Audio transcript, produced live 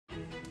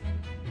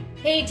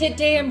Hey,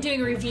 today I'm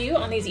doing a review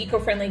on these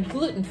eco-friendly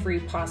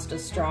gluten-free pasta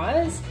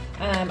straws.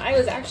 I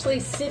was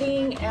actually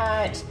sitting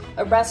at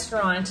a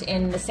restaurant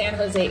in the San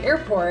Jose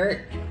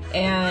airport,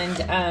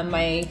 and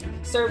my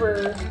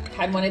server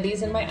had one of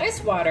these in my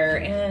ice water,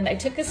 and I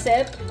took a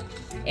sip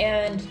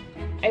and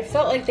I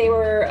felt like they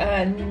were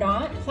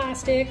not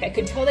plastic. I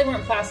could tell they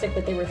weren't plastic,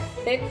 but they were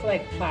thick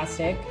like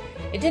plastic.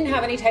 It didn't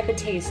have any type of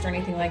taste or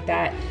anything like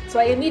that. So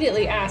I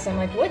immediately asked, I'm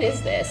like, what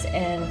is this?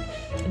 And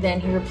then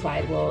he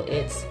replied, well,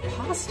 it's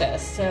pasta.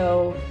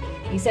 So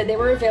he said they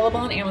were available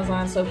on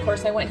Amazon. So of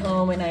course I went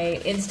home and I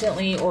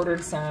instantly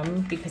ordered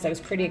some because I was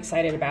pretty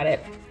excited about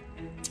it.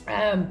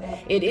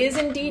 It is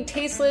indeed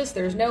tasteless.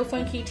 There's no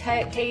funky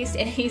taste,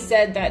 and he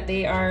said that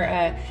they are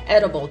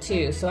edible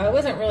too. So I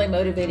wasn't really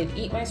motivated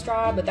to eat my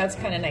straw, but that's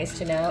kind of nice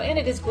to know. And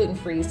it is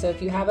gluten-free, so if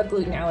you have a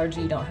gluten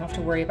allergy, you don't have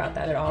to worry about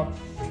that at all.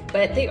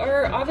 But they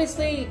are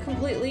obviously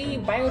completely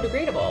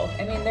biodegradable.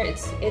 I mean,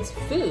 it's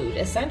food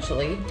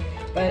essentially,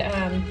 but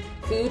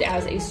food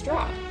as a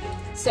straw.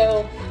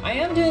 So I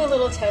am doing a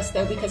little test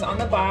though, because on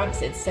the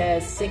box it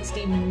says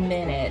 60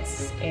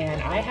 minutes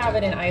and I have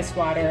it in ice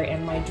water,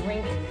 and my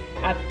drink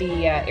at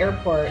the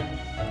airport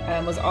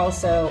was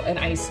also an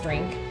ice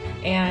drink,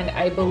 and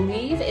I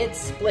believe it's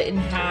split in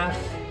half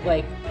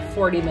like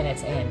 40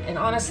 minutes in. And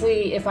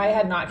honestly, if I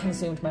had not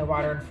consumed my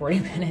water in 40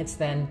 minutes,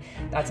 then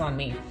that's on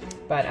me.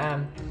 But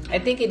I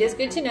think it is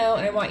good to know,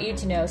 and I want you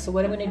to know. So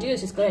what I'm going to do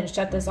is just go ahead and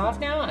shut this off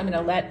now. I'm going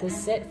to let this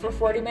sit for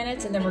 40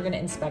 minutes and then we're going to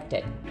inspect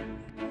it.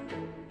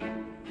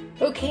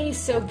 Okay,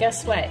 so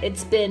guess what?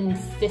 It's been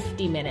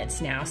 50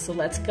 minutes now, so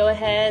let's go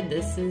ahead.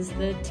 This is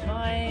the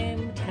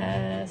time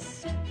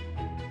test.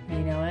 You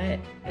know what?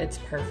 It's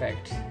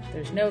perfect.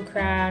 There's no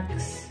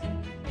cracks.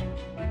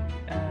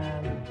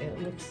 It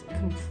looks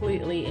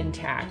completely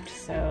intact,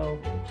 so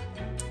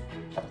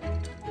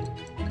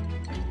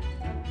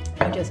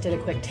I just did a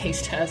quick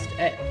taste test.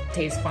 It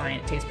tastes fine,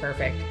 it tastes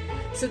perfect.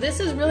 So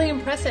this is really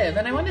impressive,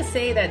 and I want to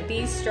say that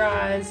these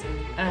straws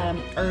are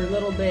a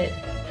little bit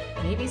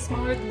maybe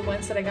smaller than the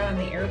ones that I got in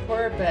the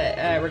airport, but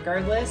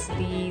regardless,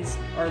 these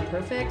are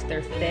perfect.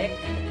 They're thick,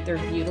 they're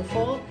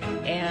beautiful,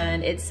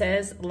 and it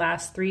says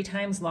last 3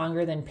 times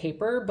longer than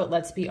paper, but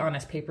let's be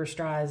honest, paper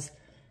straws,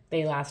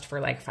 they last for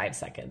like 5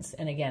 seconds.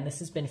 And again, this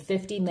has been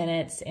 50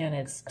 minutes and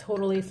it's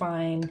totally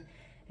fine.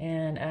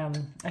 And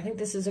I think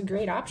this is a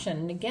great option.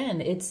 And again,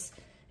 it's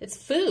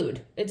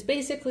food. It's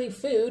basically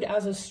food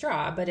as a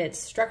straw, but it's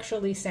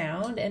structurally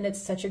sound and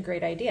it's such a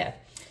great idea.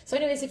 So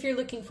anyways, if you're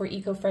looking for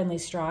eco-friendly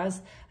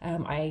straws,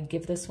 I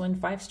give this one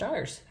 5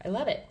 stars. I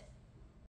love it.